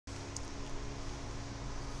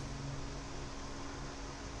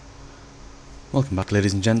Welcome back,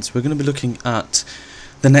 ladies and gents. We're going to be looking at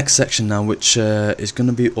the next section now, which is going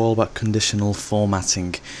to be all about conditional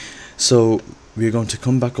formatting. So we're going to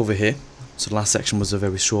come back over here. So the last section was a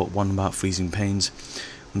very short one about freezing panes.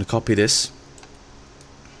 I'm going to copy this,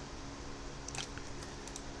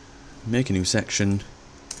 make a new section,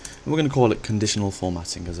 and we're going to call it conditional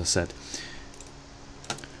formatting, as I said.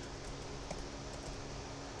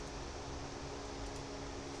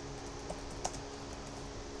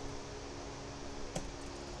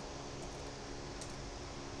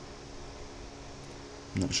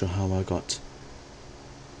 Not sure how I got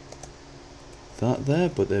that there,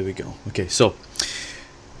 but there we go. Okay, so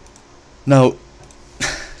now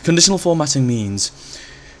conditional formatting means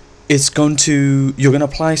you're going to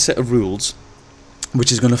apply a set of rules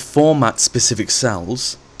which is going to format specific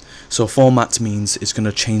cells. So format means it's going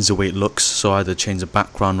to change the way it looks, so either change the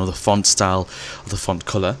background or the font style or the font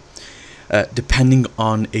color, depending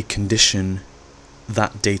on a condition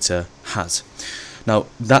that data has. Now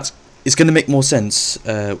it's going to make more sense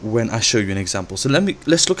when I show you an example. So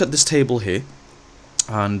let's look at this table here,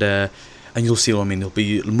 and you'll see what I mean. It'll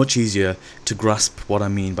be much easier to grasp what I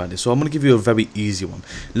mean by this. So I'm going to give you a very easy one.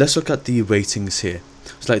 Let's look at the ratings here.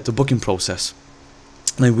 It's like the booking process.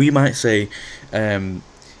 Now we might say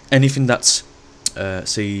anything that's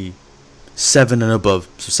say 7 and above.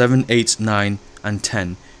 So 7, 8, 9, and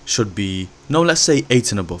 10 should be, no, let's say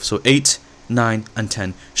 8 and above. So 8, 9, and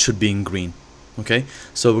 10 should be in green. Okay,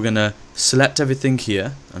 so we're gonna select everything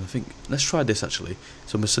here, and I think let's try this actually.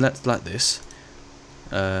 So I'm gonna select like this.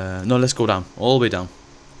 No, let's go down, all the way down.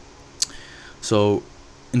 So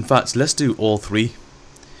in fact, let's do all three.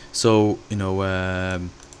 So no,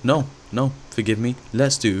 forgive me.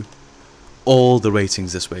 Let's do all the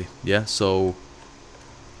ratings this way. Yeah, so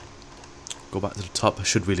go back to the top. I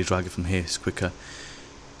should really drag it from here, it's quicker.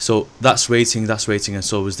 So that's rating, and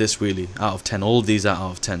so is this really, out of 10. All of these are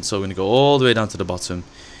out of 10. So we're going to go all the way down to the bottom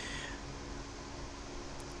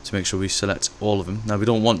to make sure we select all of them. Now we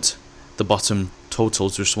don't want the bottom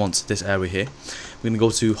totals, we just want this area here. We're going to go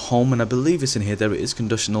to home, and I believe it's in here, there it is,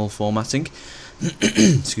 conditional formatting.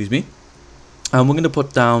 Excuse me. And we're going to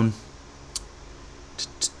put down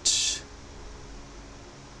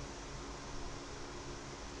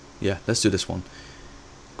yeah, let's do this one,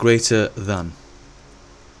 greater than.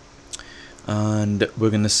 And we're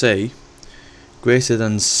going to say greater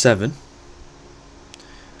than 7,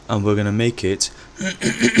 and we're going to make it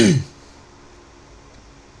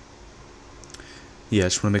yeah, I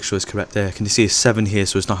just want to make sure it's correct there. Can you see a 7 here,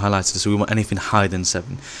 so it's not highlighted, so we want anything higher than 7,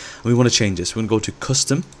 and we want to change this. We're going to go to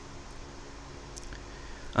custom,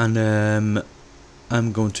 and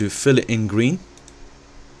I'm going to fill it in green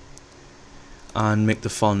and make the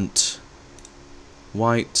font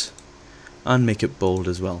white and make it bold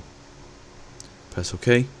as well. Press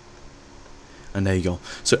OK, and there you go.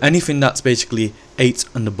 So anything that's basically 8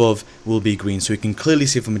 and above will be green, so you can clearly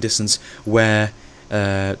see from a distance where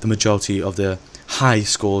the majority of the high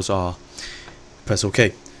scores are. Press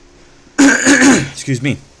OK. Excuse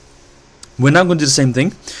me. We're now going to do the same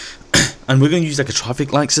thing, and we're going to use like a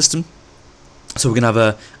traffic light system. So we're going to have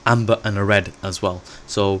a amber and a red as well.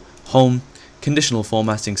 So home, conditional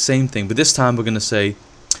formatting, same thing, but this time we're going to say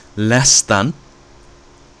less than.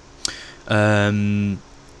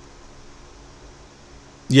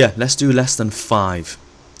 Yeah, let's do less than 5.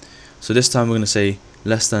 So this time we're going to say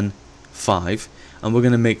less than 5, and we're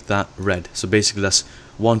going to make that red. So basically that's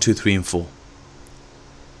 1, 2, 3, and 4.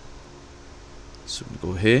 So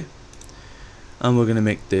we'll go here, and we're going to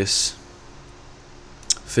make this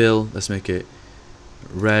fill. Let's make it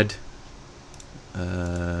red.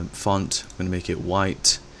 Font, I'm going to make it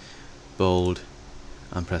white, bold,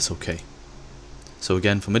 and press OK. So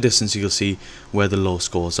again, from a distance you'll see where the low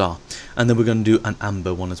scores are. And then we're going to do an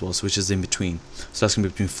amber one as well, so which is in between. So that's going to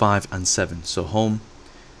be between 5 and 7. So home,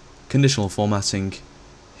 conditional formatting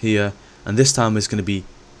here, and this time it's going to be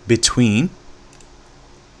between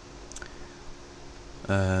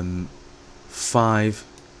 5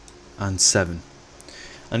 and 7.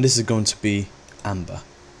 And this is going to be amber.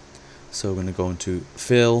 So we're going to go into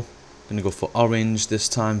fill, going to go for orange this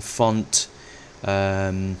time, font.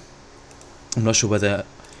 I'm not sure whether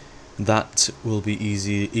that will be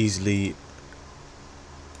easily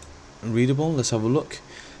readable. Let's have a look.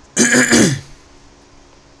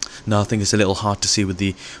 No, I think it's a little hard to see with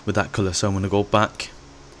that color. So I'm going to go back,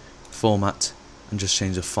 format, and just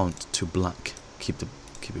change the font to black. Keep it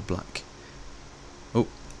black. Oh,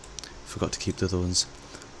 forgot to keep the other ones.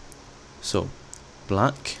 So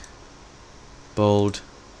black, bold,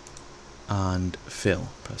 and fill.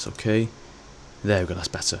 Press OK. There we go, that's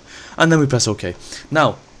better. And then we press OK.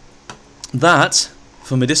 Now, that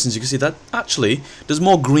from a distance, you can see that actually there's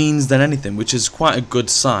more greens than anything, which is quite a good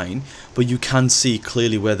sign. But you can see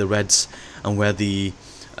clearly where the reds and where the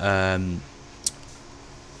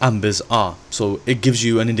ambers are, so it gives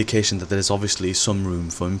you an indication that there's obviously some room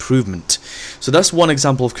for improvement. So that's one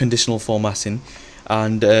example of conditional formatting,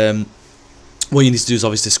 and what you need to do is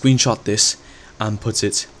obviously screenshot this and put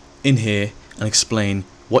it in here and explain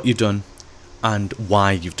what you've done and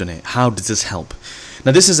why you've done it. How does this help?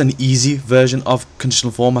 Now this is an easy version of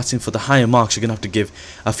conditional formatting. For the higher marks you're gonna have to give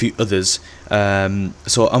a few others,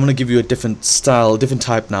 so I'm gonna give you a different style, different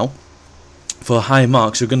type now. For higher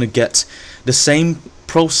marks you're gonna get the same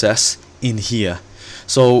process in here.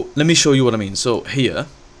 So let me show you what I mean. So here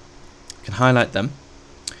you can highlight them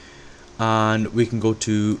and we can go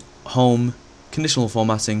to home, conditional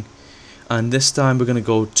formatting, and this time we're going to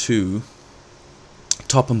go to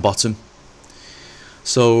top and bottom.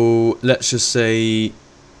 So let's just say,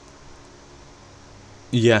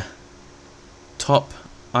 yeah, top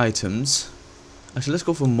items. Actually, let's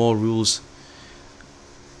go for more rules.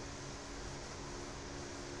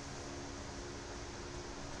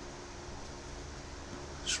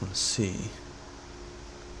 Just want to see.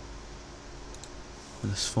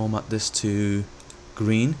 Let's format this to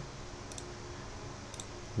green,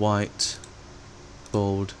 white,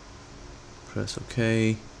 bold, press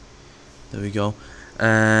OK. There we go.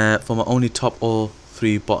 For my only top or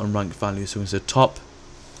 3 bottom rank values, so we can say top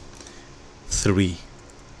 3.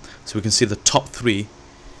 So we can see the top 3.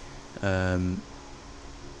 Let's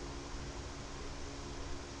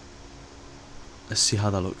see how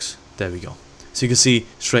that looks. There we go. So you can see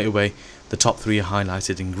straight away the top 3 are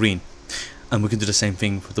highlighted in green, and we can do the same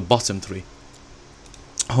thing for the bottom 3.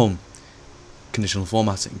 Home, conditional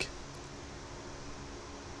formatting,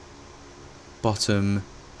 bottom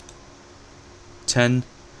 10,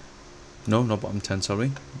 no, not bottom 10,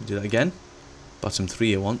 sorry, do that again, bottom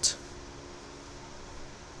 3 I want.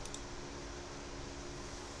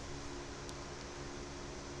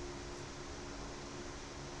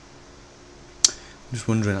 I'm just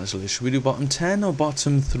wondering actually, should we do bottom 10 or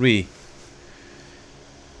bottom 3?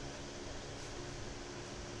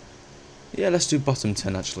 Yeah, let's do bottom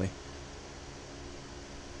 10 actually.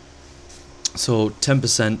 So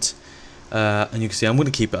 10%, and you can see I'm going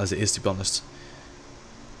to keep it as it is, to be honest.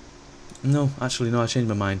 No, actually no, I changed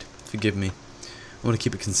my mind. Forgive me. I want to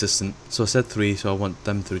keep it consistent. So I said 3, so I want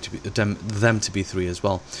them to be them to be 3 as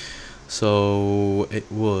well. So it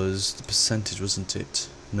was the percentage, wasn't it?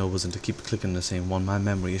 No, it wasn't. I keep clicking the same one. My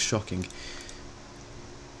memory is shocking.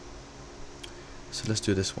 So let's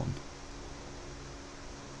do this one.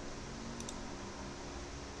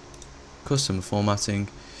 Custom formatting.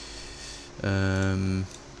 No,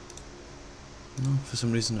 for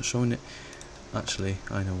some reason not showing it. Actually,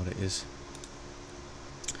 I know what it is.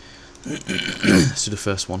 Let's do the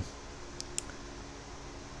first one.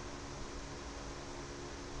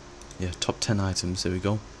 Yeah, top 10 items. There we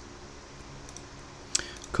go.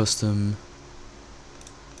 Custom.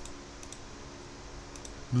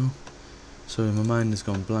 No, sorry, my mind has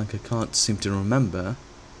gone blank. I can't seem to remember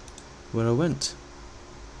where I went.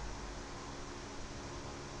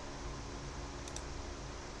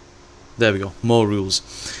 There we go, more rules.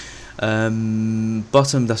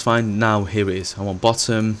 Bottom, that's fine. Now here it is. I want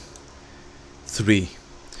bottom 3,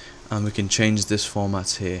 and we can change this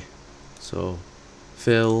format here. So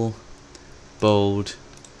fill, bold,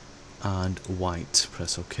 and white.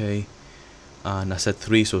 Press OK. And I said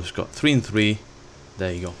 3, so it's got 3 and 3.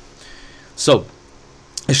 There you go. So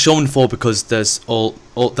it's shown 4 because there's all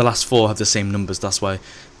the last 4 have the same numbers. That's why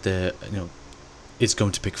the it's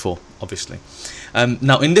going to pick 4, obviously.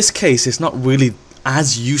 Now in this case it's not really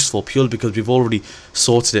as useful, purely because we've already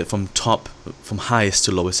sorted it from highest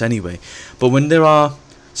to lowest anyway. But when there are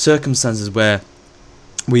circumstances where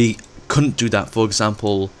we couldn't do that, for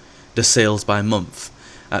example the sales by month,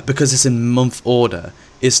 because it's in month order,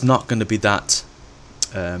 it's not going to be that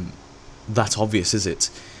that obvious, is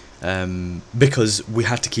it? Because we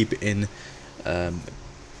had to keep it in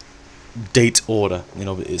date order.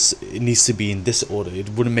 It needs to be in this order. It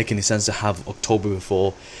wouldn't make any sense to have October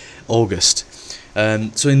before August.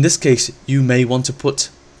 So in this case you may want to put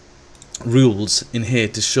rules in here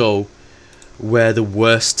to show where the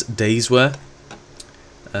worst days were.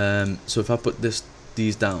 So if I put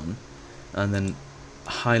these down and then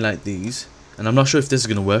highlight these, and I'm not sure if this is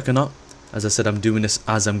going to work or not. As I said, I'm doing this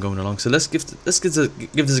as I'm going along, so let's give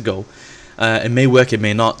this a go. It may work, it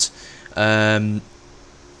may not. Let me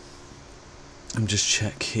just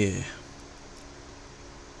check here.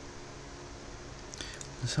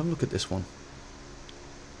 Let's have a look at this one.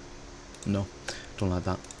 No, don't like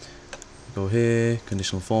that. Go here,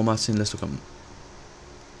 conditional formatting. Let's look at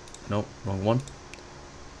No, wrong one.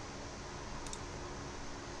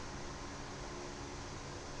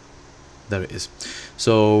 There it is.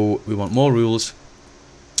 So we want more rules,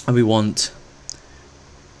 and we want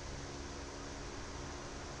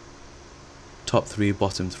top 3,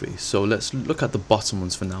 bottom 3. So let's look at the bottom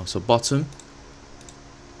ones for now. So bottom,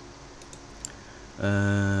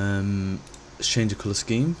 let's change the color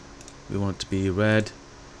scheme. We want it to be red,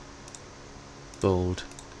 bold,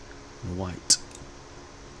 and white.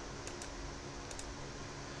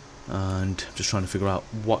 And I'm just trying to figure out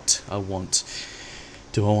what I want.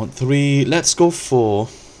 Do I want 3? Let's go for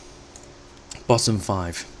bottom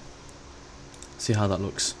 5. See how that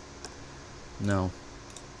looks. No.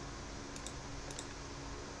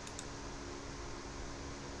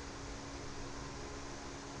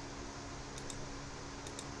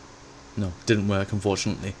 No, didn't work,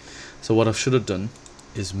 unfortunately. So what I should have done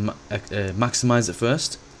is maximize it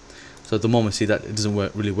first. So at the moment, see that it doesn't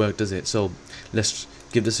really work, does it? So let's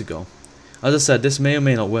give this a go. As I said, this may or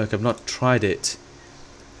may not work. I've not tried it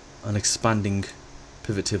on expanding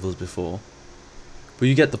pivot tables before, but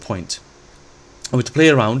you get the point. I want to play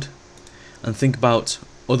around and think about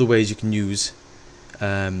other ways you can use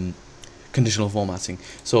conditional formatting.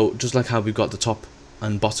 So just like how we've got the top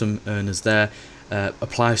and bottom earners there,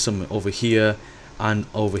 apply some over here and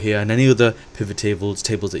over here, and any other pivot tables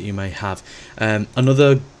that you may have.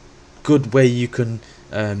 Another good way you can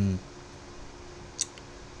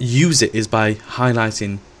use it is by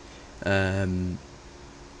highlighting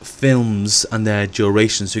films and their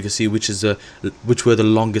duration, so you can see which were the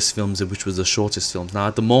longest films and which was the shortest films. Now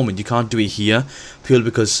at the moment you can't do it here, purely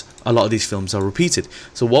because a lot of these films are repeated.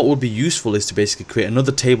 So what would be useful is to basically create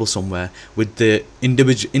another table somewhere with the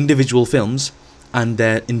individual films and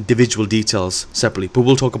their individual details separately, but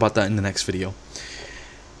we'll talk about that in the next video.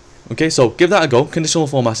 Okay, so give that a go. Conditional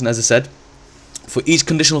formatting, as I said, for each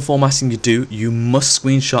conditional formatting you do, you must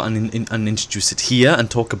screenshot and introduce it here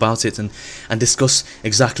and talk about it and discuss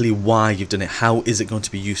exactly why you've done it. How is it going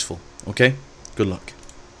to be useful? Okay, good luck.